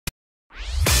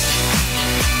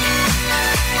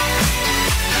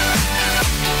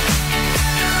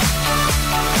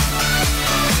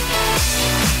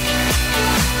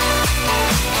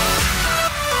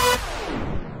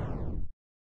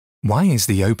Why is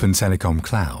the Open Telekom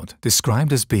Cloud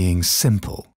described as being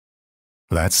simple?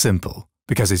 That's simple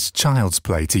because it's child's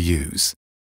play to use.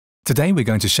 Today we're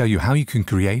going to show you how you can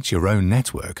create your own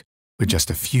network with just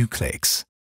a few clicks.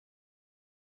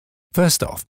 First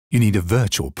off, you need a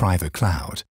virtual private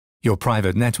cloud, your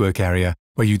private network area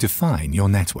where you define your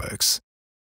networks.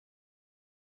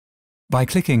 By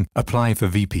clicking Apply for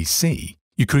VPC,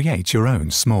 you create your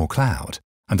own small cloud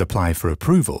and apply for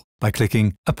approval by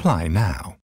clicking Apply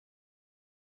Now.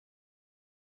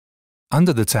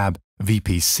 Under the tab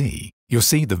VPC, you'll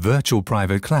see the virtual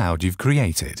private cloud you've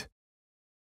created.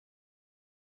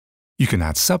 You can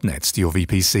add subnets to your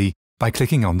VPC by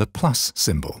clicking on the plus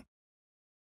symbol.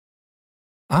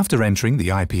 After entering the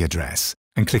IP address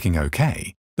and clicking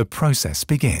OK, the process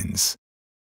begins.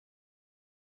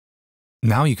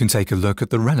 Now you can take a look at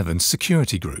the relevant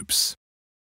security groups.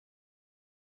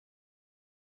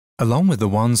 Along with the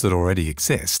ones that already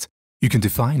exist, you can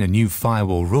define a new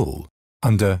firewall rule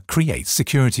under Create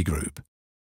Security Group.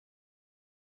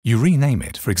 You rename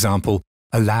it, for example,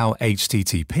 Allow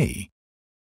HTTP.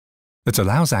 That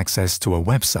allows access to a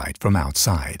website from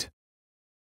outside.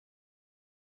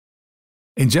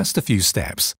 In just a few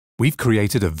steps, we've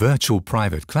created a virtual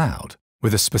private cloud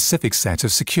with a specific set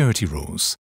of security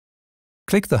rules.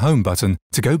 Click the Home button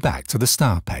to go back to the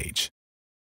Start page.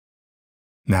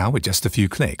 Now, with just a few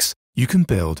clicks, you can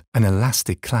build an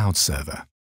elastic cloud server.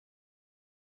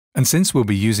 And since we'll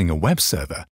be using a web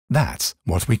server, that's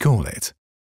what we call it.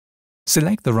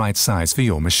 Select the right size for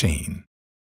your machine.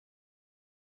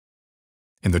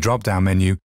 In the drop-down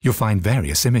menu, you'll find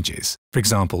various images, for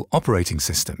example, operating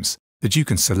systems, that you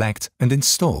can select and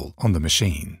install on the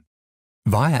machine.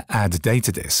 Via Add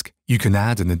Data Disk, you can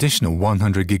add an additional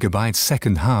 100 GB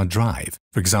second hard drive,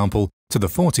 for example, to the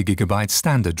 40 GB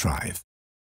standard drive.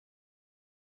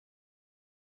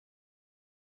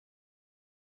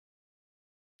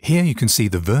 Here you can see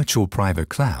the virtual private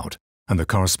cloud and the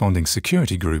corresponding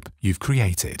security group you've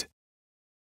created.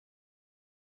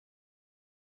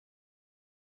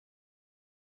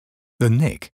 The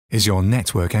NIC is your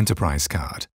Network Enterprise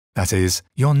Card, that is,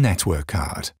 your network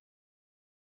card.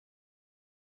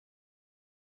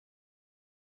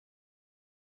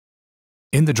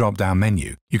 In the drop-down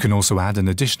menu, you can also add an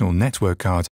additional network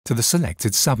card to the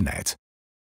selected subnet.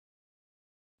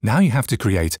 Now you have to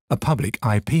create a public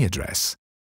IP address.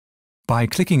 By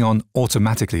clicking on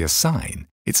Automatically Assign,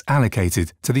 it's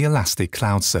allocated to the Elastic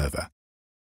Cloud Server.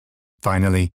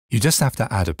 Finally, you just have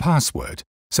to add a password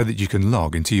so that you can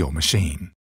log into your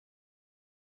machine.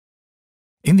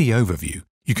 In the overview,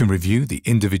 you can review the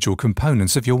individual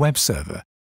components of your web server,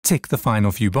 tick the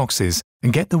final few boxes,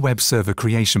 and get the web server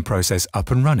creation process up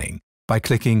and running by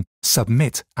clicking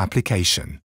Submit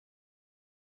Application.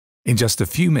 In just a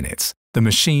few minutes, the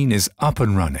machine is up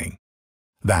and running.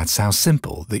 That's how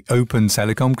simple the Open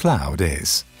Telekom Cloud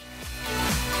is.